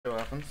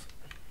what happens.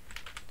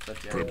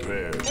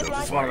 Prepare.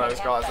 He's one of those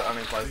guys that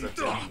only plays the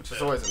 10, which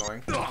is always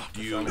annoying.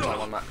 You only play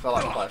one map, because I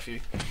like to play a few.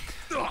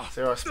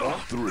 0 spawn.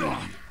 3,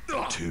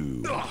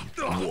 2,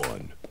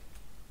 1.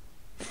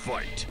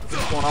 Fight.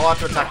 Spawn. I like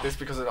to attack this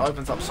because it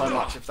opens up so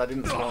much if they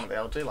didn't spawn at the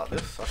LG like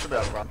this. So I should be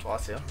able to run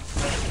twice here.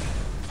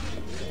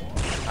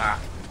 Ah,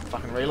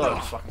 fucking reload,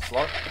 it's fucking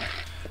slow.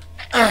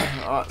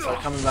 Alright, so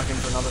coming back in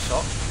for another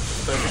shot.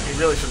 He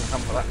really shouldn't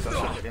come for that because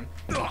I should hit him.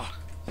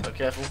 So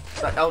careful.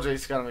 That LG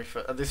is going to be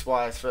this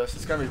Y is first.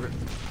 It's going to be.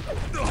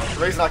 The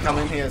reason I come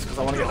in here is because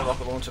I want to get the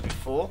rocket launcher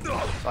before, so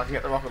I can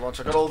get the rocket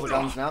launcher. I've got all the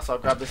guns now, so I'll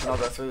grab this and I'll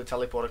go through the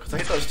teleporter. Because I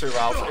hit those 2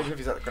 rails, so even if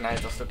he's at the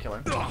grenades, I'll still kill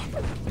him.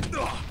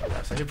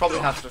 Okay, so he'll probably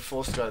have to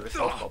force to go to this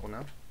health bubble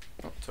now.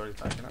 Oh, it's already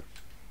taken it.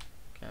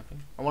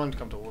 Camping. I want him to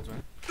come towards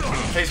me.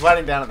 If he's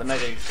waiting down at the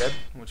mega, he's dead,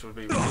 which would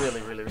be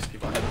really, really risky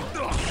by him.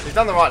 He's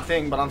done the right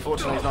thing, but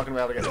unfortunately he's not going to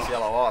be able to get this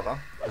yellow either.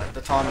 At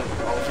the time,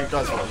 well, if he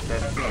goes for it, he's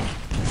dead.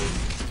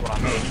 That's what I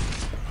mean.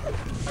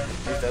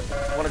 He's dead.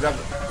 I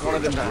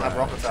wanted him to have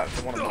rocket attacks.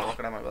 I wanted more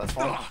rocket ammo, but that's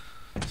fine.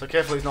 So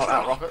careful he's not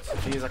out rockets.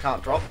 If he is, I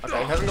can't drop. Okay,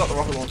 he hasn't got the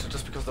rocket launcher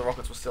just because the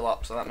rockets were still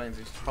up, so that means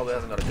he probably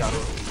hasn't got a gun.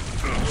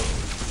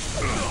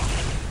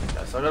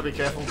 Okay, so I've got to be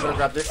careful. Got to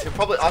grab this.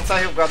 I'd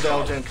say he'll grab the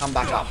LG and come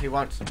back up. He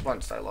won't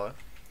stay low.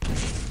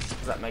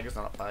 Because that mega's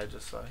not up for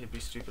ages, so he'd be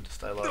stupid to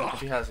stay low.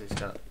 If he has, he's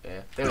gonna.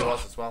 Yeah, there he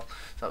was as well.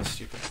 So that was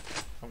stupid.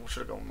 I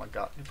should have gone with my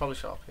gut. He'd probably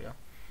show up here.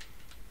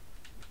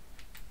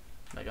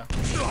 Mega.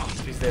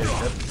 If he's there, he's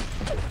dead.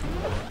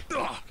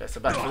 Okay, so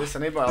back for this. I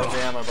need my LG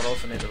ammo, but I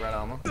also need the red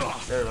armor.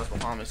 There he was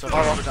behind me. So if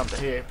I rocket jump to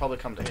here, he'll probably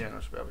come to here and I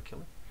should be able to kill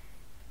him.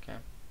 Okay.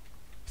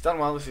 He's done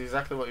well. This is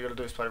exactly what you got to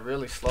do, is play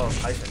really slow and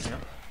patient here.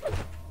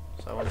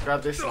 So I want to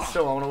grab this, and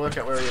still I want to work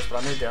out where he is,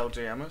 but I need the LG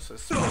ammo, so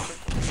it's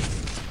perfect.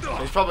 So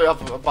he's probably up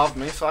above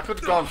me, so I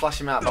could go and flash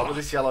him out, but with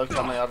this yellow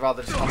coming, I'd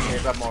rather just come here,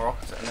 grab more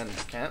rockets, and then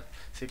can't.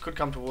 So he could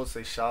come towards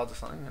these shards or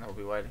something, and I'll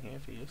be waiting here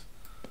if he is.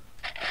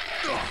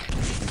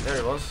 There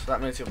he was.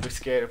 That means he'll be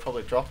scared. He'll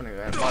probably drop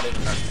anywhere. It might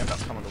even end up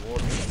coming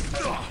towards me.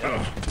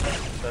 Yeah.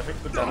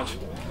 Perfect. Good damage.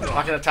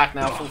 I can attack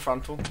now. Full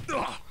frontal.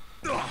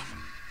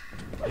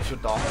 He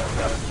should die.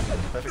 Yeah.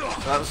 Perfect.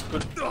 So that was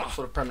good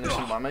sort of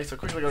premonition by me. So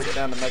quickly got to get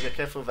down to mega.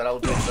 Careful with that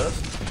LG first.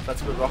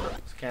 That's a good rocket.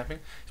 It's camping.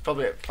 He's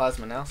probably at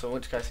plasma now. So in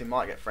which case he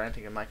might get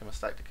frantic and make a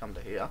mistake to come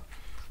to here.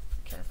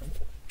 Camping.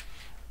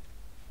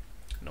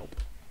 Nope.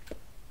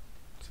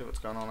 See what's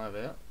going on over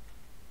here.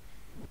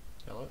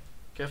 Yellow.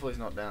 Careful he's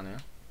not down here.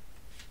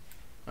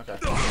 Okay.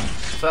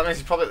 So that means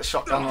he's probably at the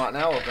shotgun right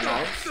now, or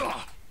grenades.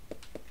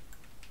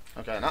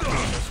 Okay, no. I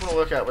just want to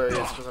work out where he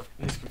is, because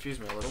he's confused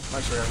me a little.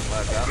 Make sure he hasn't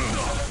lagged out.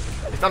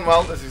 He's done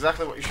well, that's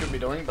exactly what you should be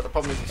doing, but the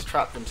problem is he's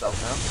trapped himself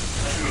now.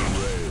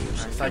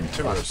 And he's taking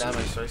too much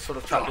damage, so he's sort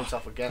of trapped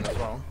himself again as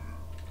well.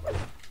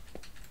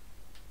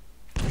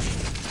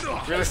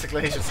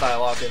 Realistically, he should stay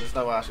alive here, there's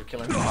no way I should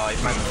kill him. Oh,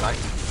 he's made a mistake.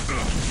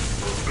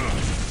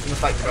 It's a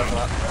mistake to go for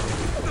that.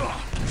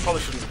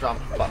 Probably shouldn't have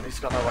jumped, but he's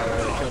got no way to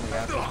really kill me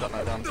now, because he's got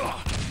no guns.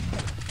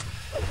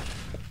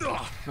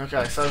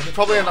 Okay, so he'll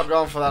probably end up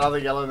going for that other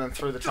yellow and then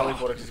through the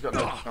teleporter because he's got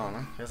no. Oh no,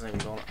 he hasn't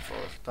even gone it before.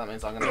 That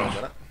means I'm going to go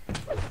get it. At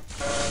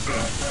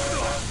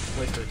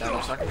least 2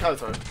 damage, so I can go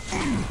through.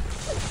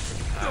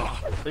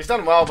 So he's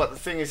done well, but the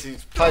thing is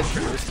he's played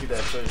pretty risky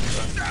there too.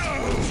 So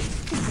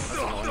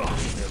that's annoying.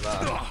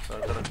 So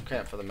I've got to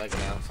camp for the mega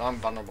now, so I'm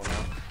vulnerable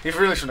now. He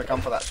really shouldn't have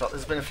come for that shot.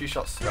 There's been a few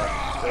shots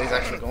that he's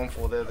actually gone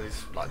for there that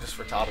he's like just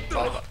retarded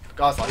play, but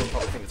guys like him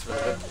probably think it's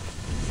really good.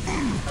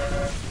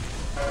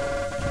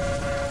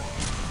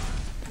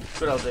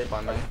 Good LG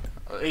by me.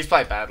 He's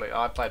played badly.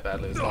 I played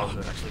badly as well.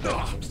 There's actually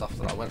got some stuff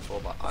that I went for,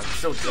 but I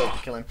still deserve to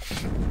kill him.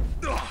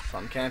 So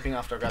I'm camping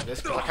after I grab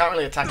this, because I can't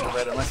really attack the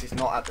red unless he's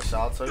not at the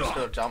shard, so I just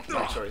got to jump,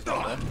 make sure he's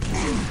not there.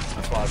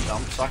 That's why I've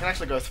jumped. So I can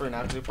actually go through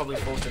now, because he'll probably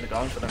forced into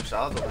going for them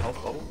shards or the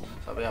health bubble,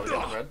 so I'll be able to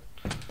get the red.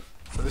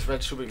 So this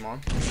red should be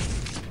mine.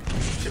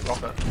 Shit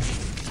rocket.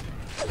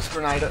 Just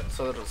grenade it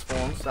so that it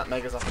spawns. That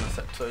mega's up in a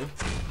set 2.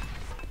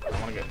 I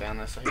want to get down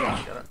there so he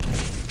won't get it.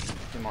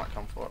 He might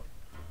come for it.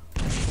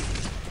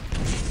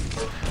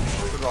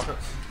 Good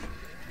rockets.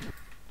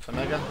 So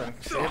mega, then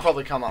he'll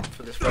probably come up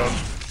for this red,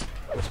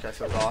 in which case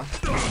he'll die.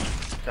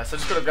 Okay, so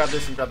just got to grab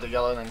this and grab the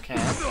yellow, then camp.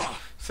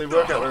 See,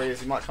 work out where he is.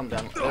 He might come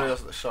down. There he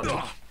is at the shot.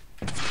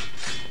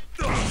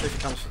 See if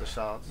he comes for the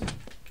shards.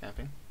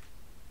 Camping.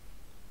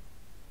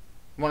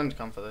 I want him to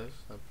come for these.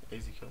 So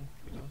easy kill.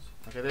 If he does.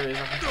 Okay, there he is.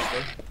 I can push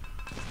through.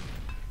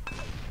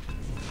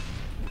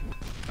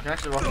 I can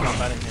actually rocket jump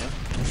at him here.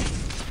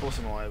 Force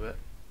him away a bit.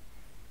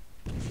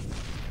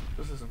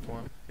 This isn't for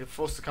him. You're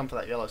forced to come for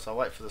that yellow, so I'll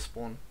wait for the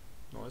spawn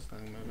noise,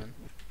 then move in.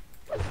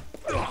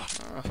 Oh,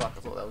 fuck, I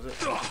thought that was it.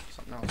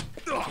 Something else.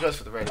 If he goes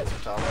for the red, it's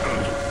retarded.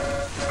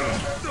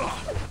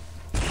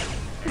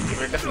 We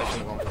definitely shouldn't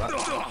have gone for that.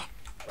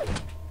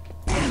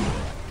 I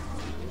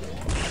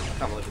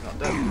can't believe he's not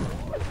dead.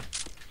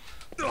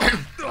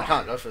 I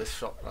can't go for this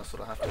shot, but I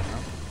sort of have to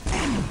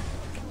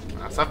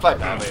now. So I've played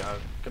badly.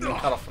 I've been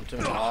cut off from too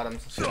many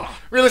items and shit.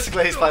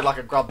 Realistically, he's played like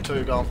a grub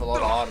 2, going for a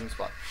lot of items,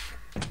 but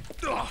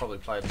I probably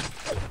played. I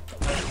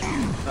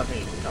don't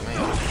think he can come here.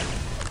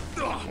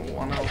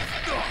 1 health.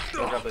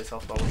 I'll grab these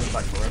health bubbles and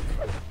back for red.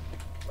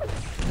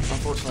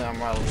 Unfortunately, I'm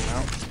railable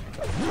now.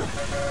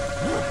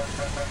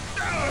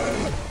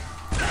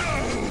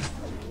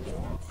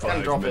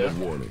 Gonna drop here.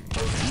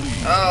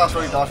 Ah, I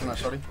thought he died from that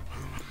shotty.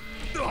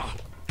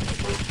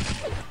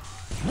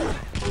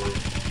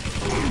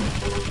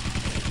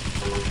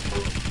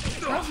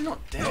 How's he not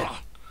dead?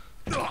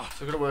 So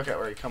we've got to work out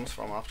where he comes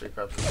from after he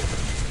grabs it.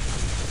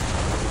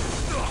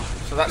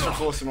 So that should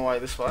force him away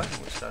this way, in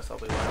which case I'll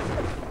be waiting.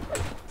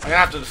 I'm going to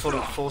have to sort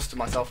of force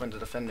myself into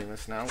defending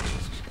this now, which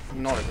is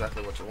not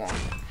exactly what you want.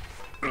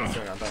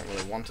 Considering I don't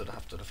really want to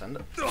have to defend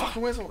it.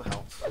 Fucking where's all the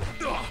health?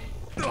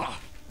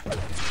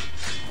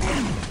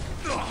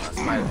 That's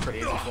made it pretty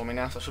easy for me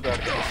now, so I should be able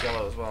to get this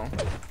yellow as well.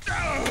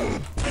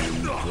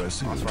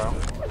 Nice rail.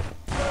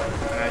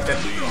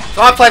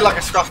 So I played like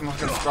a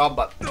fucking scrub,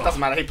 but it doesn't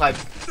matter, he played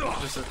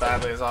just as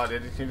badly as I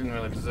did. He didn't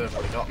really deserve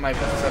what he got. Maybe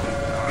that's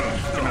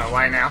 7. Giving it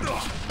away now.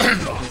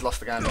 He's lost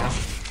the game now.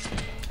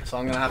 So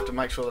I'm going to have to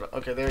make sure that...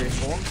 Okay, there he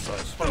spawns, so I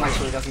just want to make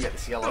sure he doesn't get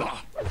this yellow.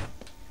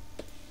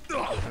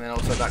 And then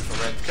also back for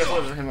red. Careful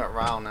of him at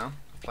rail now.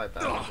 I played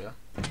bad here.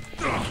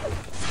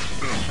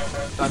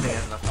 Don't think he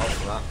has enough health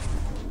for that.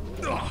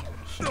 I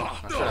should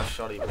have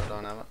shotty, but I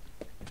don't have it.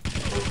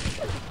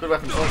 Good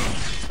weapon choice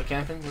for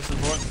camping. Listen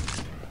for him.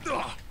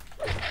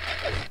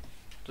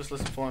 Just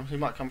listen for him. He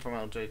might come from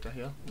LG to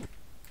here.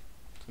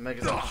 So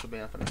Mega's up should be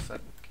up in a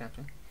sec.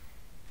 Camping.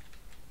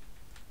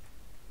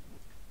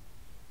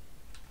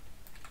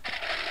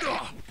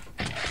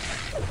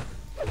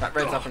 That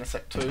red's up in a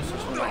sec too, so just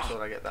want to make sure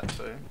that I get that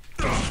too.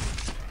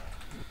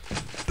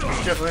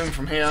 Careful of him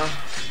from here.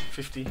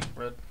 50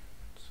 red.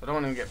 So I don't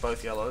want him to get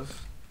both yellows.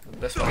 The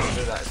best way to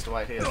do that is to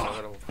wait here, so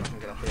I've got to fucking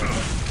get up here.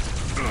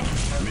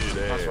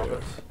 Nice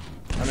rockets.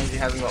 That means he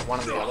hasn't got one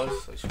of the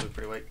yellows, so he should be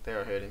pretty weak. There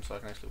I heard him, so I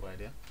can actually wait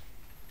here.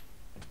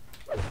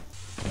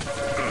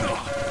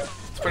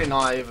 It's pretty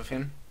naive of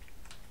him.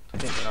 I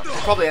think he'll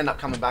probably end up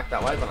coming back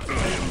that way, but I think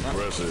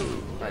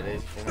made it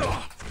easy for me.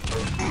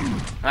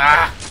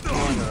 Ah!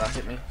 Annoying that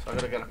hit me, so I've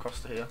got to get across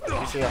to here.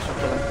 You see, I should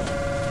kill him.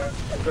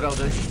 Good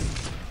LG.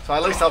 So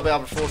at least I'll be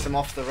able to force him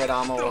off the red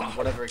armor or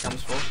whatever he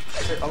comes for.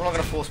 I'm not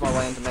going to force my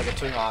way into Mega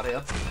too hard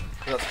here,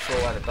 because that's a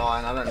sure way to die,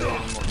 and I don't need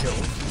any more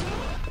kills.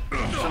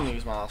 Shouldn't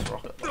use my last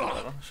rocket, but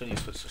whatever. Should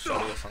use switch to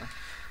shotty or something.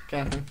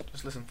 Camping,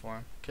 just listen for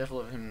him. Careful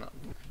of him not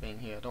being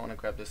here. I don't want to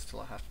grab this till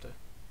I have to.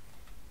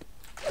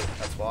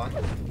 That's why. So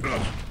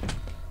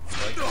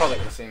he's probably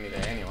going to see me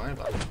there anyway,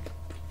 but...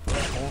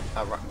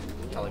 right.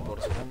 Teleport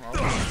a spawn.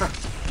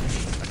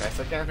 Okay,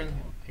 so camping.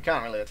 He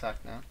can't really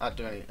attack now. I'd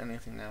do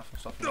anything now from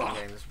stopping him from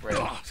getting this red,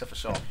 except for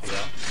shot here.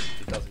 If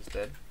he does, he's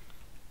dead.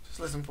 Just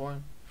listen for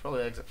him.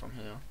 Probably exit from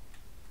here.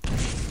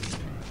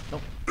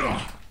 Nope.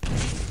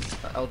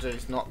 That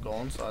LG's not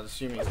gone, so I'd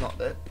assume he's not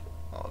dead.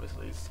 Oh,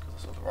 obviously, he's because I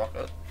saw the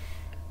rocket.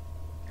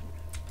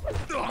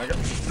 Mega.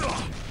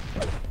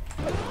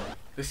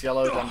 This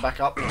yellow, then back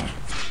up.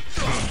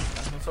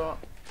 That's alright.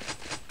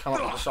 Come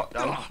up with the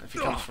shotgun. If he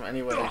comes from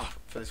anywhere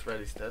for this red,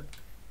 he's dead.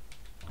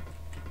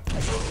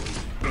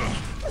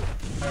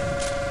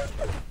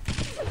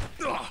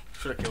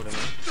 Should have killed him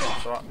then.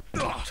 That's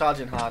alright.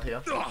 Charging hard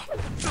here.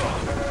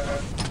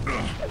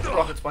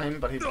 Rockets by him,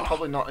 but he's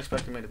probably not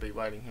expecting me to be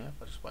waiting here.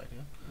 I'll just wait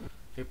here.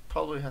 He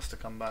probably has to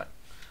come back.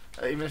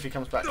 Even if he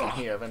comes back from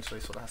here, eventually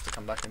he sort of has to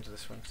come back into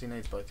this ring, because he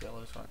needs both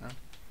yellows right now.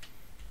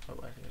 Oh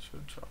wait, he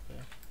should drop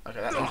here. Okay,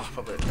 that means it's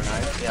probably a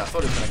grenade. Yeah, I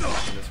thought he was going to come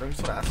back in this room,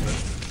 sort of has to.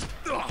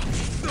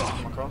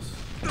 Come across.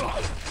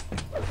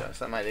 Okay,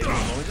 so that made it easy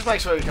for me. Just make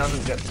sure he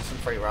doesn't get some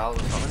free rails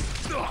or something.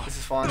 This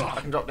is fine. I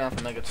can drop down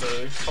for Mega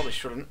 2. Probably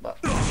shouldn't, but...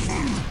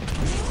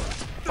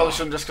 Probably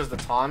shouldn't just because of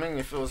the timing.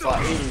 If it was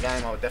like even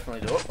game, I would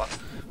definitely do it, but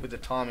with the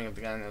timing of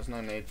the game, there was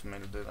no need for me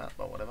to do that,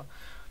 but whatever.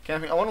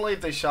 Camping. I want to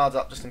leave these shards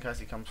up just in case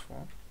he comes for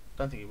him.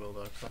 Don't think he will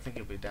though, because I think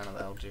he'll be down at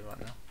the LG right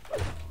now.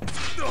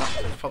 Oh,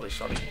 he's probably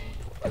shotty.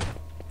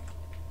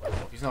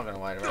 Well, he's not going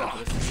to wait around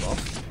for this, he's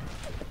lost.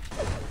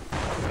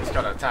 He's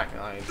got to attack, he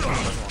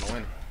doesn't want to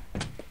win.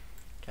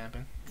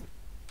 Camping.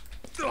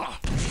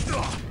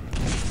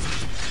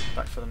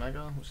 Back for the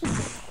Mega, which is,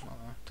 I don't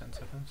know, 10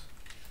 seconds.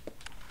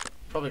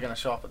 Probably going to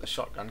show up at the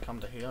shotgun, come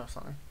to here or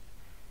something.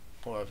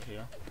 Or over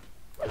here.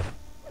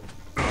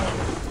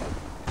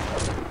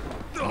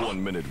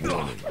 1 minute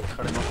warning.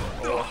 Cut him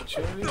off all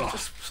opportunities.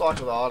 Just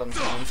cycle the items. I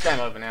mean, it's game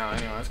over now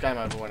anyway. It's game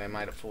over when they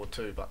made it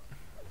 4-2, but...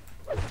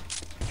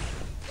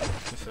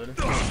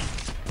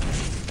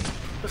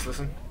 Just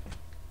listen.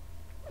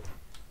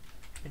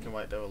 He can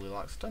wait there all he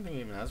likes. Don't think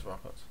he even has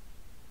rockets.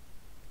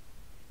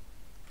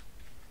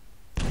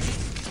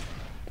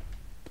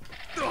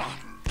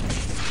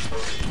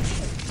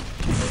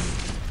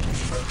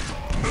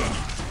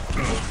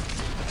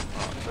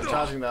 So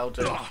charging the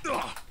LG.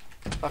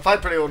 I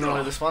played pretty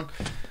ordinarily this one.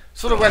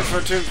 Sort of went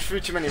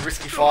through too many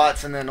risky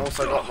fights and then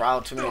also got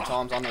railed too many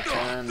times on the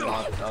turn.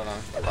 I don't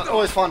know. I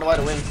always find a way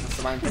to win. That's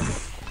the main thing.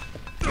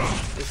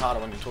 It's harder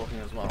when you're talking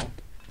as well.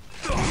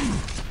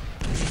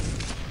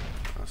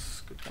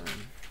 That's good game.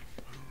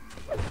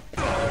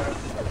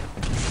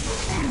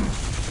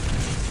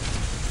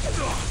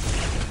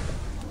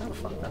 How the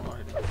fuck, that might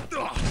hit me.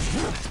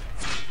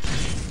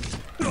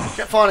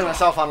 Kept finding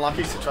myself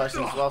unlucky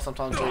situations as well,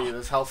 sometimes where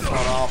there's health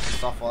not up and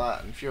stuff like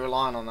that, and if you're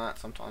relying on that,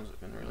 sometimes it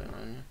can really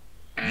annoy you.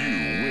 You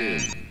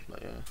win.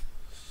 But yeah.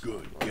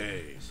 Good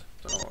game.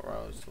 Don't know what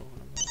row I was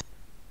talking about.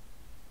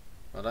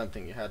 I don't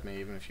think you had me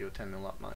even if you were 10-0 up, mate.